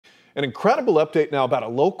An incredible update now about a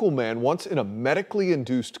local man once in a medically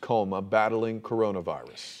induced coma battling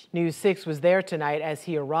coronavirus. News 6 was there tonight as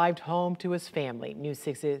he arrived home to his family. News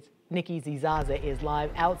 6's Nikki Zizaza is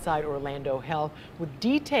live outside Orlando Health with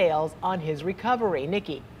details on his recovery.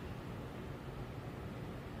 Nikki.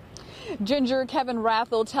 Ginger, Kevin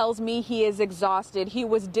Rathel tells me he is exhausted. He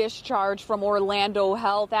was discharged from Orlando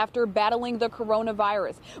Health after battling the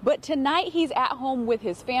coronavirus. But tonight he's at home with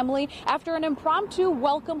his family after an impromptu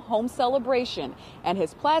welcome home celebration. And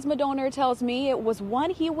his plasma donor tells me it was one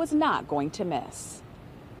he was not going to miss.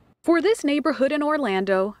 For this neighborhood in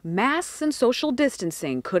Orlando, masks and social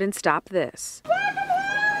distancing couldn't stop this.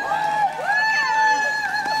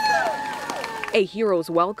 A hero's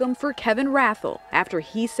welcome for Kevin Rathel after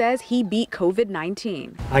he says he beat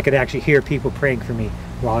COVID-19. I could actually hear people praying for me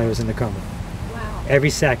while I was in the coma. Wow.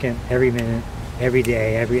 Every second, every minute, every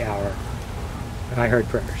day, every hour, I heard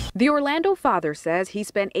prayers. The Orlando father says he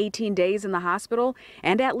spent 18 days in the hospital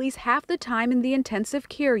and at least half the time in the intensive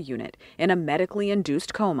care unit in a medically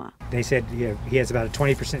induced coma. They said he has about a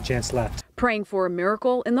 20% chance left. Praying for a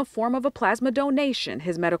miracle in the form of a plasma donation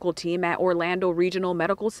his medical team at Orlando Regional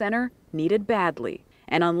Medical Center needed badly.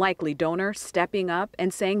 An unlikely donor stepping up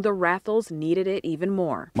and saying the Rathels needed it even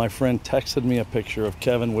more. My friend texted me a picture of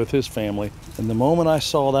Kevin with his family, and the moment I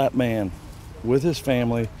saw that man with his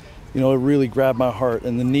family, it really grabbed my heart,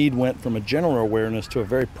 and the need went from a general awareness to a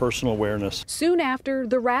very personal awareness. Soon after,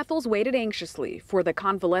 the Rathels waited anxiously for the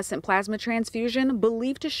convalescent plasma transfusion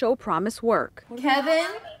believed to show promise work. Kevin?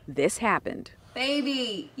 This happened.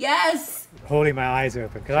 Baby, yes! Holding my eyes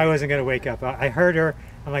open because I wasn't going to wake up. I heard her.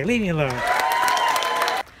 I'm like, leave me alone.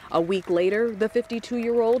 A week later, the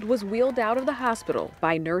 52-year-old was wheeled out of the hospital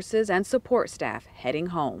by nurses and support staff heading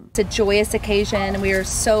home. It's a joyous occasion. We are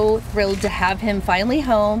so thrilled to have him finally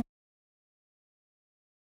home.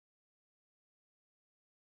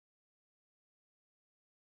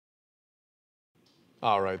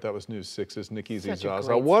 All right, that was News 6's Nikki Zizaza.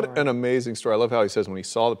 Great what story. an amazing story. I love how he says when he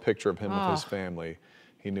saw the picture of him with his family,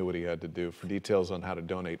 he knew what he had to do. For details on how to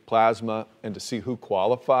donate plasma and to see who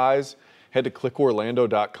qualifies, head to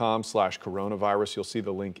clickorlando.com/coronavirus. You'll see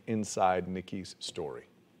the link inside Nikki's story.